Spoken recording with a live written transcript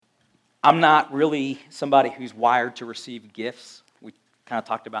I'm not really somebody who's wired to receive gifts. We kind of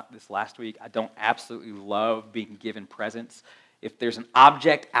talked about this last week. I don't absolutely love being given presents. If there's an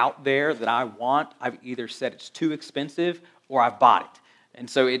object out there that I want, I've either said it's too expensive or I've bought it. And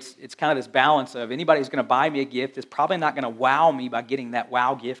so it's kind of this balance of anybody who's going to buy me a gift is probably not going to wow me by getting that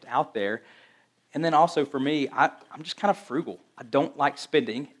wow gift out there. And then also for me, I'm just kind of frugal. I don't like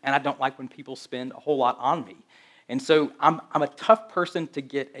spending, and I don't like when people spend a whole lot on me. And so I'm a tough person to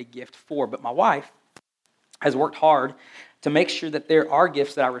get a gift for, but my wife has worked hard to make sure that there are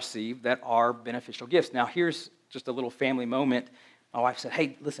gifts that I receive that are beneficial gifts. Now, here's just a little family moment. My wife said,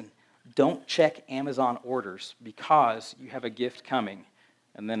 hey, listen, don't check Amazon orders because you have a gift coming.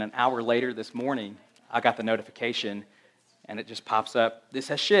 And then an hour later this morning, I got the notification, and it just pops up, this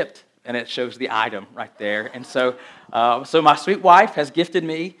has shipped, and it shows the item right there. And so my sweet wife has gifted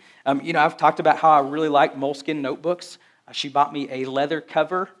me. I've talked about how I really like moleskin notebooks. She bought me a leather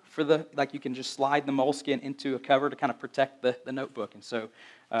cover for you can just slide the moleskin into a cover to kind of protect the notebook. And so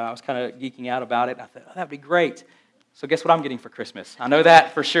I was kind of geeking out about it. I thought, that'd be great. So guess what I'm getting for Christmas? I know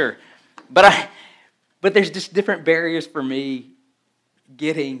that for sure. But there's just different barriers for me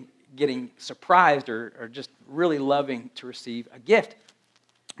getting surprised or just really loving to receive a gift.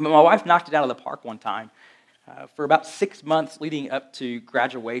 But my wife knocked it out of the park one time. For about 6 months leading up to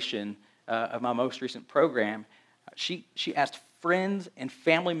graduation of my most recent program, she asked friends and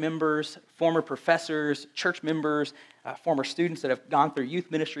family members, former professors, church members, former students that have gone through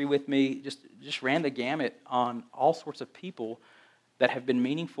youth ministry with me, just ran the gamut on all sorts of people that have been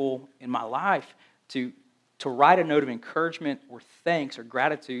meaningful in my life to write a note of encouragement or thanks or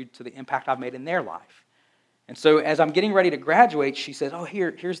gratitude to the impact I've made in their life. And so as I'm getting ready to graduate, she says, oh,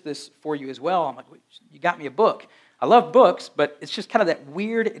 here's this for you as well. I'm like, you got me a book. I love books, but it's just kind of that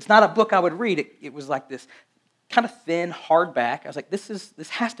weird, it's not a book I would read. It was like this kind of thin hardback. I was like, this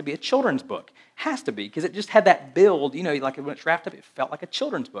has to be a children's book. Has to be, because it just had that build, like when it's wrapped up, it felt like a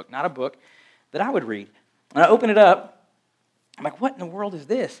children's book, not a book that I would read. And I open it up, I'm like, what in the world is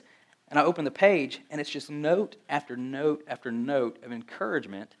this? And I open the page, and it's just note after note after note of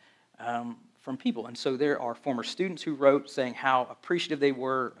encouragement from people. And so there are former students who wrote saying how appreciative they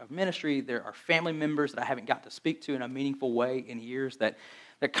were of ministry. There are family members that I haven't got to speak to in a meaningful way in years that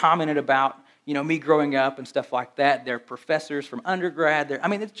commented about, me growing up and stuff like that. There are professors from undergrad.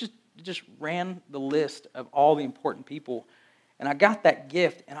 It just ran the list of all the important people. And I got that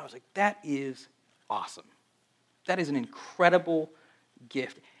gift, and I was like, that is awesome. That is an incredible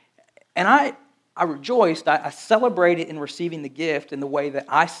gift. And I rejoiced. I celebrated in receiving the gift in the way that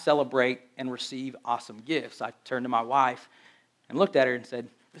I celebrate and receive awesome gifts. I turned to my wife and looked at her and said,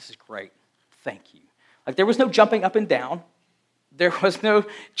 this is great. Thank you. Like, there was no jumping up and down. There was no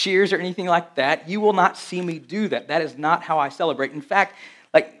cheers or anything like that. You will not see me do that. That is not how I celebrate. In fact,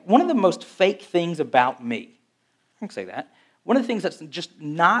 one of the most fake things about me, I can say that, one of the things that's just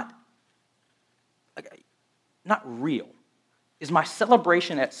not real is my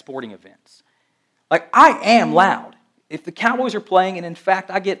celebration at sporting events. I am loud. If the Cowboys are playing, and in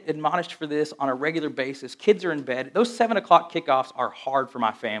fact, I get admonished for this on a regular basis, kids are in bed, those 7 o'clock kickoffs are hard for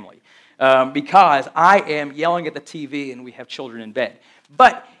my family because I am yelling at the TV and we have children in bed.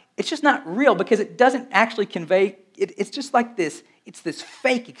 But it's just not real because it doesn't actually convey, it's just like this, it's this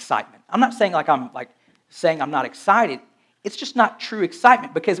fake excitement. I'm not saying saying I'm not excited. It's just not true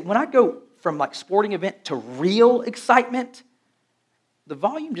excitement because when I go from sporting event to real excitement, the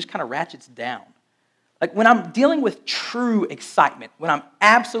volume just kind of ratchets down. When I'm dealing with true excitement, when I'm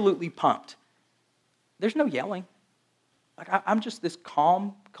absolutely pumped, there's no yelling. I'm just this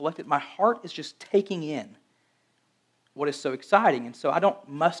calm, collected. My heart is just taking in what is so exciting. And so I don't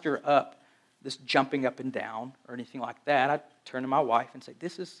muster up this jumping up and down or anything like that. I turn to my wife and say,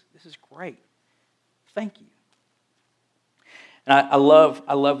 this is great. Thank you. And I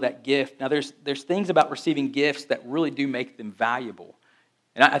love that gift. Now, there's things about receiving gifts that really do make them valuable.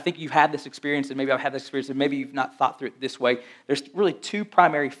 And I think you've had this experience, and maybe I've had this experience, and maybe you've not thought through it this way. There's really 2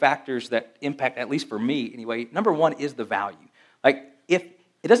 primary factors that impact, at least for me anyway. Number 1 is the value. If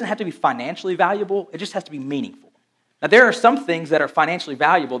it doesn't have to be financially valuable, it just has to be meaningful. Now, there are some things that are financially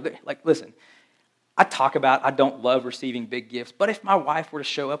valuable. Listen, I don't love receiving big gifts, but if my wife were to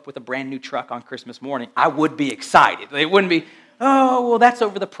show up with a brand new truck on Christmas morning, I would be excited. It wouldn't be, oh, well, that's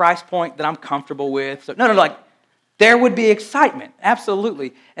over the price point that I'm comfortable with. So, no, there would be excitement,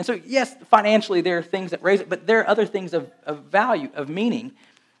 absolutely. And so, yes, financially there are things that raise it, but there are other things of value, of meaning,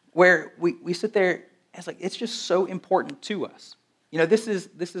 where we sit there and it's just so important to us. This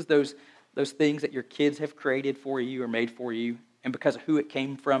is those things that your kids have created for you or made for you, and because of who it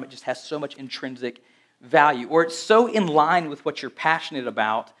came from, it just has so much intrinsic value. Or it's so in line with what you're passionate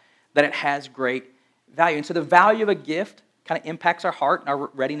about that it has great value. And so the value of a gift kind of impacts our heart and our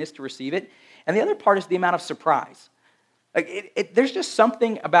readiness to receive it. And the other part is the amount of surprise. Like there's just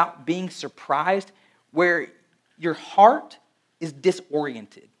something about being surprised where your heart is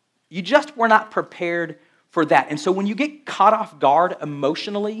disoriented. You just were not prepared for that. And so when you get caught off guard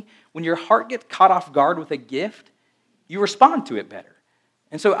emotionally, when your heart gets caught off guard with a gift, you respond to it better.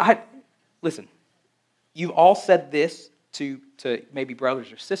 And so listen, you've all said this to maybe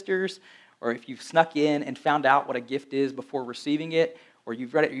brothers or sisters, or if you've snuck in and found out what a gift is before receiving it, or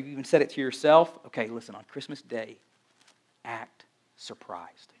you've read it, you've even said it to yourself. Okay, listen, on Christmas Day, act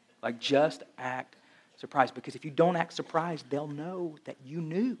surprised. Like, just act surprised. Because if you don't act surprised, they'll know that you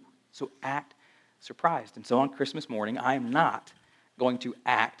knew. So act surprised. And so on Christmas morning, I am not going to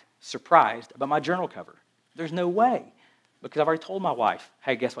act surprised about my journal cover. There's no way. Because I've already told my wife,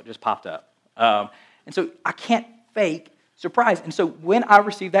 hey, guess what just popped up? And so I can't fake surprise. And so when I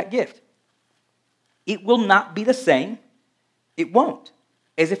receive that gift, it will not be the same. It won't,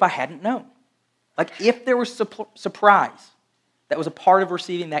 as if I hadn't known. Like, if there was surprise that was a part of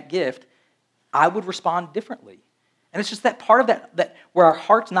receiving that gift, I would respond differently. And it's just that part of that where our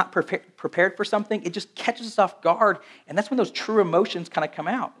heart's not prepared for something, it just catches us off guard, and that's when those true emotions kind of come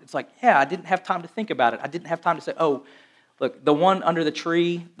out. It's like, yeah, I didn't have time to think about it. I didn't have time to say, oh, look, the one under the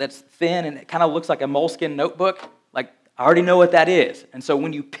tree that's thin and it kind of looks like a moleskin notebook, like, I already know what that is. And so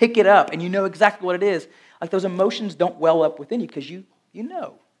when you pick it up and you know exactly what it is, like, those emotions don't well up within you because you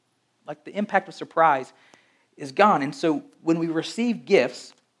know. Like, the impact of surprise is gone. And so when we receive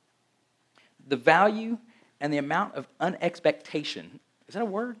gifts, the value and the amount of unexpectation, is that a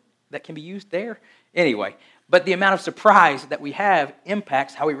word that can be used there? Anyway, but the amount of surprise that we have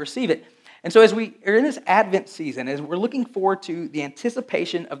impacts how we receive it. And so as we are in this Advent season, as we're looking forward to the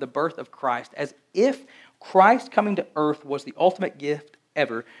anticipation of the birth of Christ, as if Christ coming to earth was the ultimate gift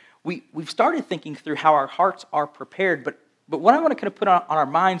ever, we've started thinking through how our hearts are prepared. But what I want to kind of put on our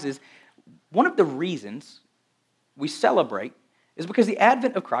minds is one of the reasons we celebrate is because the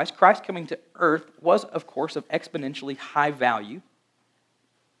advent of Christ coming to earth, was, of course, of exponentially high value,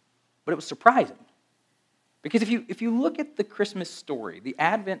 but it was surprising. Because if you look at the Christmas story, the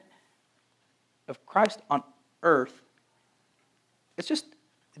advent of Christ on earth, it's just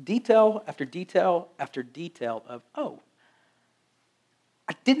detail after detail after detail of, oh,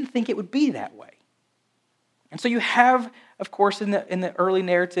 I didn't think it would be that way. And so you have, of course, in the early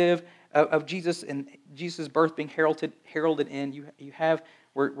narrative of Jesus and Jesus' birth being heralded in, you have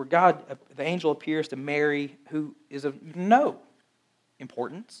where God, the angel appears to Mary, who is of no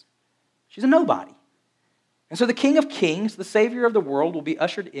importance. She's a nobody. And so the King of Kings, the Savior of the world, will be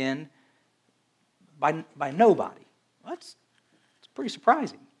ushered in by nobody. Well, it's pretty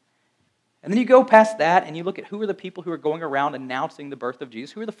surprising. And then you go past that and you look at who are the people who are going around announcing the birth of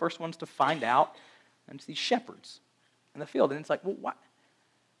Jesus. Who are the first ones to find out? And it's these shepherds in the field. And it's like, well,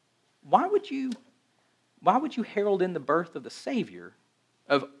 why would you herald in the birth of the Savior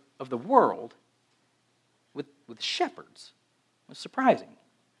of the world with shepherds? It's surprising.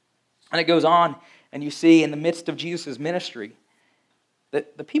 And it goes on, and you see in the midst of Jesus' ministry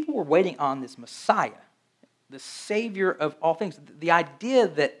that the people were waiting on this Messiah, the Savior of all things. The idea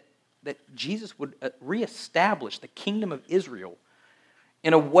that Jesus would reestablish the kingdom of Israel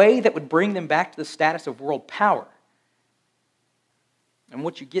in a way that would bring them back to the status of world power. And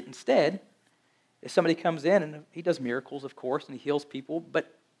what you get instead is somebody comes in and he does miracles, of course, and he heals people,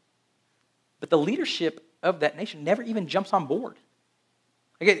 but the leadership of that nation never even jumps on board.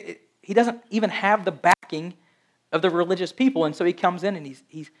 He doesn't even have the backing of the religious people, and so he comes in and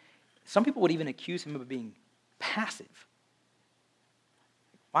he's some people would even accuse him of being passive.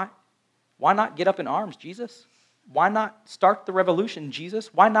 Why not get up in arms, Jesus? Why not start the revolution,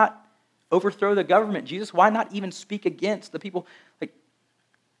 Jesus? Why not overthrow the government, Jesus? Why not even speak against the people? Like,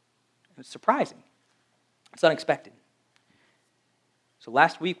 it's surprising. It's unexpected. So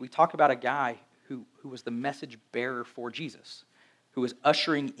last week we talked about a guy who was the message bearer for Jesus, who was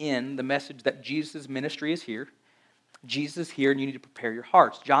ushering in the message that Jesus' ministry is here. Jesus is here and you need to prepare your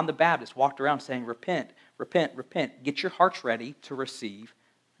hearts. John the Baptist walked around saying, repent, repent, repent. Get your hearts ready to receive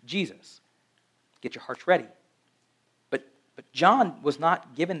Jesus. Get your hearts ready. But John was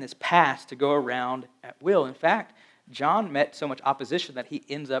not given this pass to go around at will. In fact, John met so much opposition that he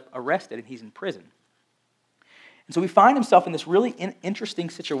ends up arrested and he's in prison. And so we find himself in this really interesting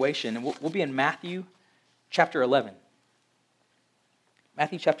situation, and we'll be in Matthew chapter 11.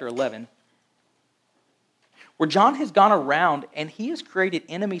 Matthew chapter 11, where John has gone around and he has created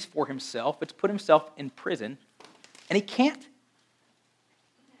enemies for himself. It's put himself in prison, and he can't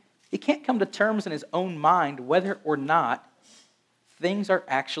come to terms in his own mind whether or not things are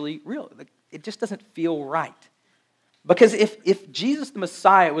actually real. It just doesn't feel right. Because if Jesus the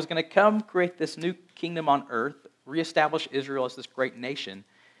Messiah was going to come create this new kingdom on earth, reestablish Israel as this great nation,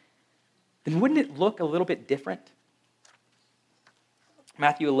 then wouldn't it look a little bit different?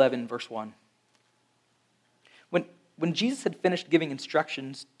 Matthew 11, verse 1. When Jesus had finished giving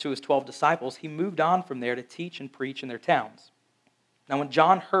instructions to his 12 disciples, he moved on from there to teach and preach in their towns. Now when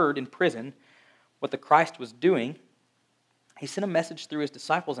John heard in prison what the Christ was doing, he sent a message through his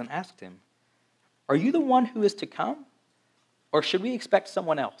disciples and asked him, "Are you the one who is to come, or should we expect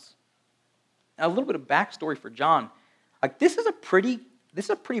someone else?" Now, a little bit of backstory for John. This is a pretty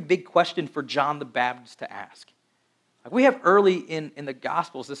big question for John the Baptist to ask. We have early in the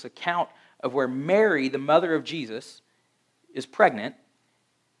Gospels this account of where Mary, the mother of Jesus, is pregnant,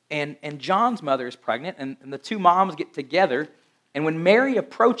 and John's mother is pregnant, and the two moms get together, and when Mary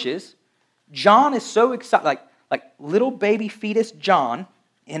approaches, John is so excited, like little baby fetus John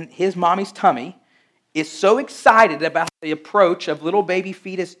in his mommy's tummy is so excited about the approach of little baby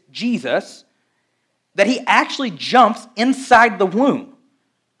fetus Jesus that he actually jumps inside the womb.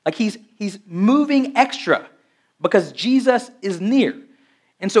 Like he's moving extra because Jesus is near.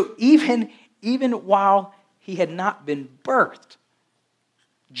 And so even while he had not been birthed,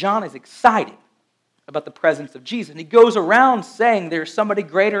 John is excited about the presence of Jesus. And he goes around saying, "There's somebody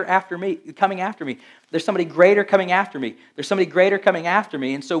greater coming after me. There's somebody greater coming after me. There's somebody greater coming after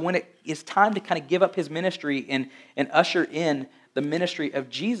me." And so when it is time to kind of give up his ministry and usher in the ministry of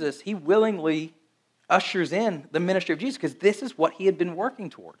Jesus, he willingly ushers in the ministry of Jesus because this is what he had been working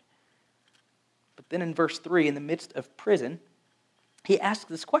toward. But then in verse 3, in the midst of prison, he asks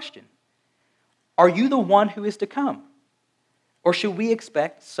this question: "Are you the one who is to come? Or should we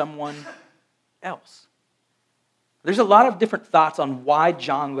expect someone else?" There's a lot of different thoughts on why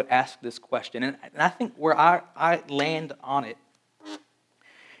John would ask this question. And I think where I land on it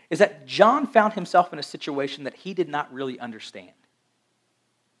is that John found himself in a situation that he did not really understand.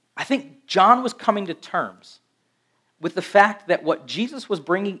 I think John was coming to terms with the fact that what Jesus was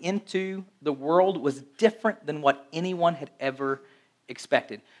bringing into the world was different than what anyone had ever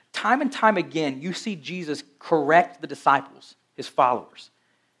expected. Time and time again, you see Jesus correct the disciples, his followers.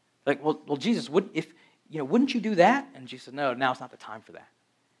 Like, well, Jesus, wouldn't you do that? And Jesus said, "No, now's not the time for that."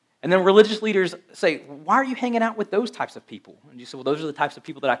 And then religious leaders say, "Why are you hanging out with those types of people?" And Jesus said, "Well, those are the types of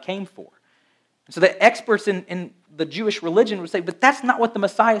people that I came for." And so the experts in the Jewish religion would say, "But that's not what the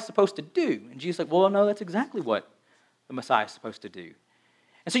Messiah is supposed to do." And Jesus said, "Well, no, that's exactly what the Messiah is supposed to do."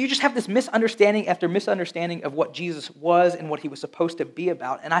 And so you just have this misunderstanding after misunderstanding of what Jesus was and what he was supposed to be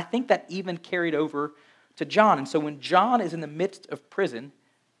about. And I think that even carried over to John. And so when John is in the midst of prison,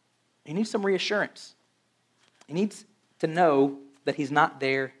 he needs some reassurance. He needs to know that he's not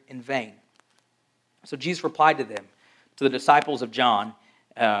there in vain. So Jesus replied to them, to the disciples of John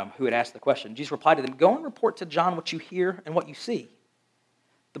who had asked the question. Jesus replied to them, "Go and report to John what you hear and what you see.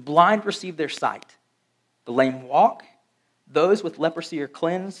 The blind receive their sight, the lame walk, those with leprosy are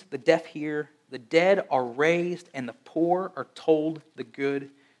cleansed, the deaf hear, the dead are raised, and the poor are told the good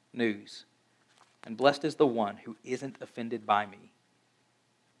news. And blessed is the one who isn't offended by me."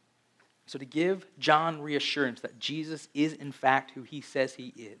 So to give John reassurance that Jesus is in fact who he says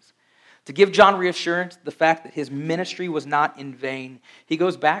he is, to give John reassurance, the fact that his ministry was not in vain, he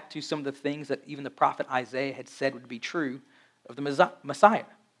goes back to some of the things that even the prophet Isaiah had said would be true of the Messiah.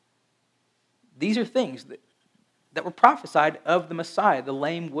 These are things that were prophesied of the Messiah. The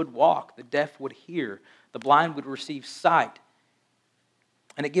lame would walk, the deaf would hear, the blind would receive sight.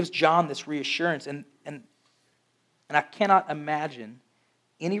 And it gives John this reassurance. And I cannot imagine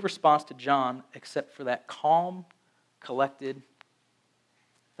any response to John except for that calm, collected,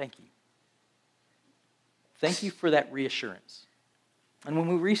 "Thank you. Thank you for that reassurance." And when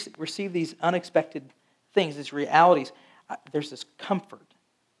we receive these unexpected things, these realities, there's this comfort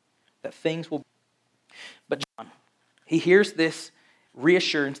that things will. But John, he hears this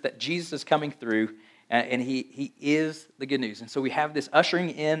reassurance that Jesus is coming through, and he is the good news. And so we have this ushering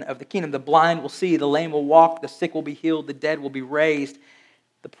in of the kingdom. The blind will see, the lame will walk, the sick will be healed, the dead will be raised,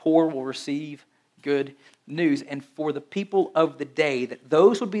 the poor will receive good news. And for the people of the day, that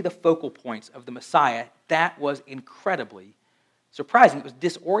those would be the focal points of the Messiah, that was incredibly surprising. It was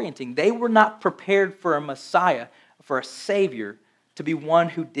disorienting. They were not prepared for a Messiah, for a Savior, to be one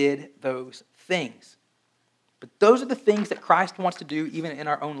who did those things. But those are the things that Christ wants to do even in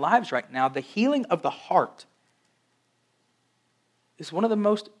our own lives right now. The healing of the heart is one of the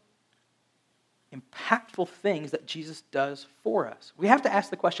most impactful things that Jesus does for us. We have to ask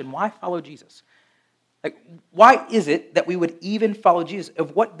the question, why follow Jesus? Like, why is it that we would even follow Jesus?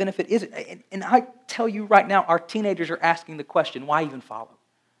 Of what benefit is it? And I tell you right now, our teenagers are asking the question, why even follow?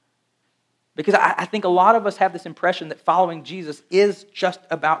 Because I think a lot of us have this impression that following Jesus is just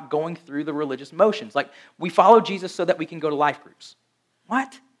about going through the religious motions. Like, we follow Jesus so that we can go to life groups.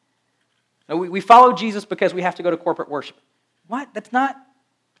 What? No, we follow Jesus because we have to go to corporate worship. What? That's not.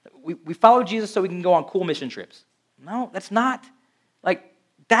 We follow Jesus so we can go on cool mission trips. No, that's not. Like,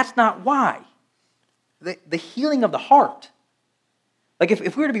 that's not why. The healing of the heart. Like,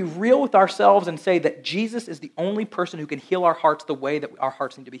 if we were to be real with ourselves and say that Jesus is the only person who can heal our hearts the way that our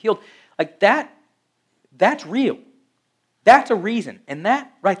hearts need to be healed, like that's real. That's a reason. And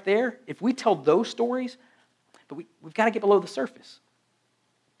that right there, if we tell those stories, but we've got to get below the surface.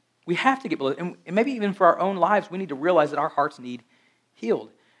 We have to get below, and maybe even for our own lives, we need to realize that our hearts need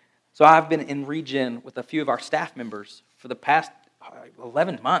healed. So I've been in Regen with a few of our staff members for the past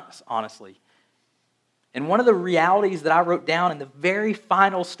 11 months, honestly. And one of the realities that I wrote down in the very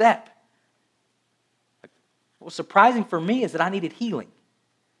final step, what was surprising for me is that I needed healing.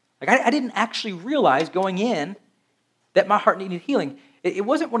 Like, I didn't actually realize going in that my heart needed healing. It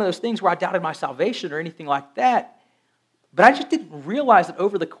wasn't one of those things where I doubted my salvation or anything like that, but I just didn't realize that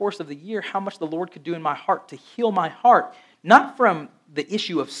over the course of the year how much the Lord could do in my heart to heal my heart, not from the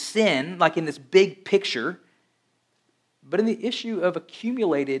issue of sin, like in this big picture, but in the issue of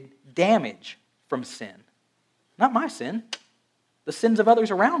accumulated damage from sin. Not my sin, the sins of others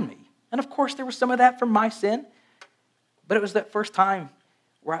around me. And of course, there was some of that from my sin, but it was that first time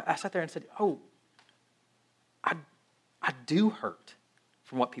where I sat there and said, oh, I do hurt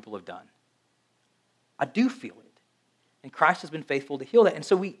from what people have done. I do feel it. And Christ has been faithful to heal that. And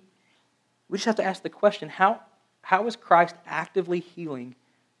so we just have to ask the question, how is Christ actively healing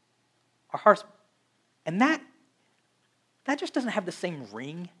our hearts? And that just doesn't have the same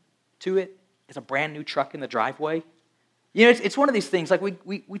ring to it as a brand new truck in the driveway. You know, it's one of these things, like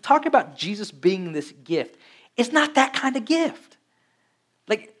we talk about Jesus being this gift. It's not that kind of gift.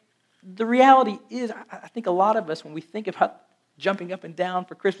 Like, the reality is, I think a lot of us, when we think about jumping up and down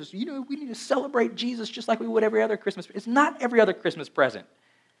for Christmas, we need to celebrate Jesus just like we would every other Christmas. It's not every other Christmas present.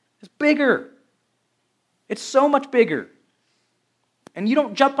 It's bigger. It's so much bigger. And you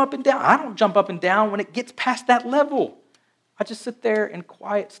don't jump up and down. I don't jump up and down when it gets past that level. I just sit there in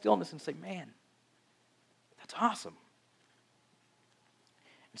quiet stillness and say, man, that's awesome.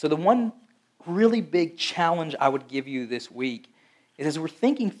 So the one really big challenge I would give you this week is, as we're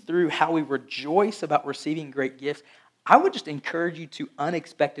thinking through how we rejoice about receiving great gifts, I would just encourage you to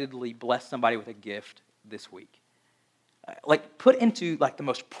unexpectedly bless somebody with a gift this week. Like, put into like the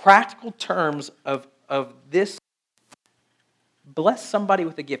most practical terms of this, bless somebody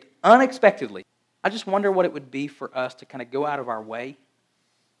with a gift unexpectedly. I just wonder what it would be for us to kind of go out of our way.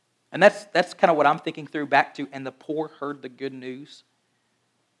 And that's kind of what I'm thinking through back to, and the poor heard the good news.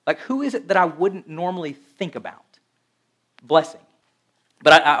 Like, who is it that I wouldn't normally think about blessing?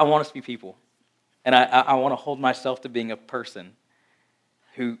 But I want us to be people. And I want to hold myself to being a person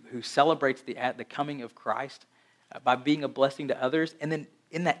who celebrates the coming of Christ by being a blessing to others. And then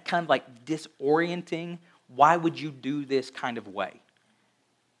in that kind of like disorienting, why would you do this kind of way?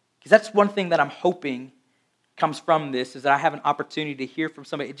 Because that's one thing that I'm hoping comes from this, is that I have an opportunity to hear from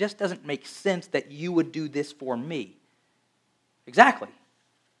somebody. It just doesn't make sense that you would do this for me. Exactly.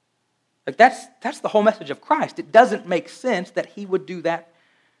 Like, that's the whole message of Christ. It doesn't make sense that he would do that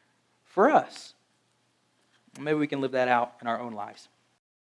for us. Maybe we can live that out in our own lives.